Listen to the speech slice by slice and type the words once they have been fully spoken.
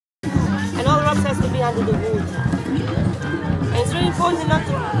drops has to be under the water. And it's really important not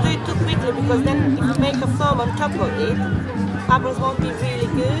to do it too quickly because then if you make a foam on top of it, bubbles won't be really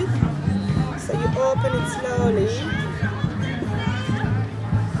good. So you open it slowly.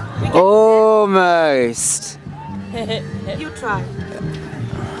 Almost. You try.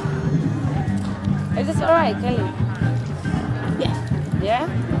 Is this alright, Kelly? Yeah. Yeah?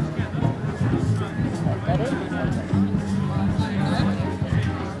 Got it?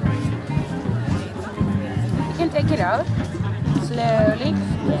 You can take it out. Slowly.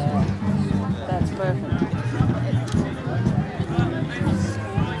 Yeah. That's perfect.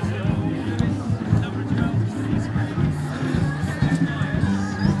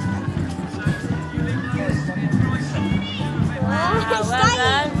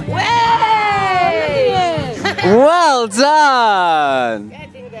 Well done!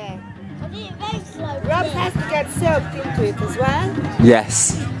 Getting there. Drops has to get soaked into it as well.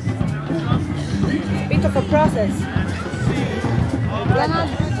 Yes. A bit of a process. They're not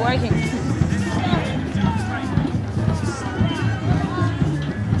working.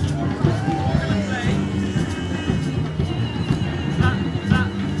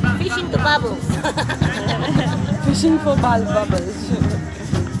 Fishing the bubbles. Fishing for bubbles.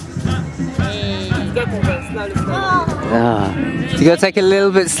 Getting there, slowly, slowly. Ah. You gotta take it a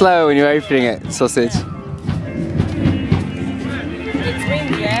little bit slow when you're opening it, sausage. It's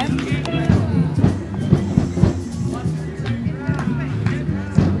windy, yeah?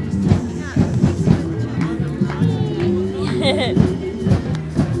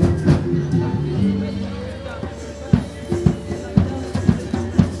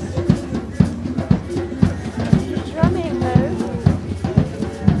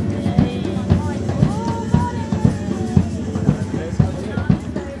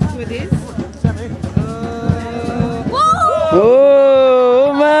 Oh,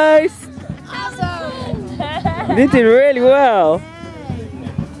 almost! You did really well. A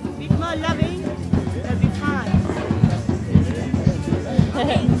bit more loving, that'll be fine.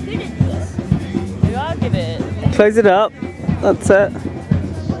 You are good at it. Close it up. That's it.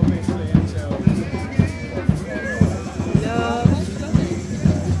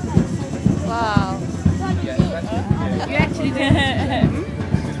 Wow. You actually did it.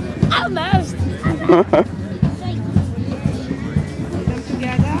 Almost. Them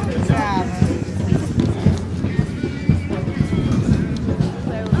together.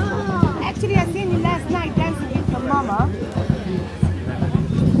 Actually, I seen you last night dancing with your mama.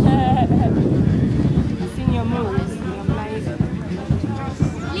 I've seen your moves. You're amazing.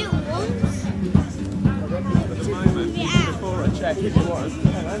 Before I check if you want.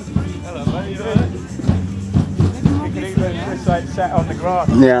 Hello, mate. You can even just sat on the grass.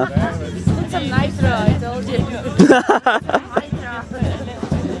 Yeah. Put some nitro, I told you.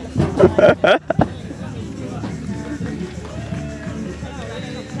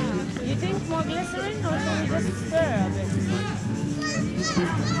 You think more glycerin or can we just stir a bit?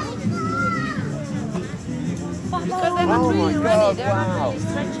 Because they're not really ready, they're not really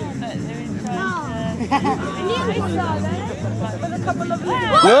stretching, but they're inside. With a couple of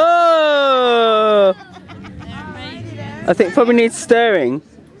layers. No! I think probably needs stirring.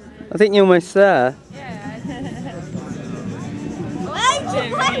 I think you're almost there.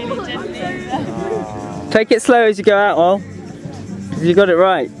 Take it slow as you go out, Ol. You got it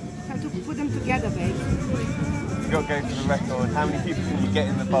right. Have to put them together, babe. You've got to go for the record. How many people can you get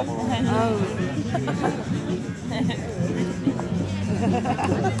in the bubble? Oh.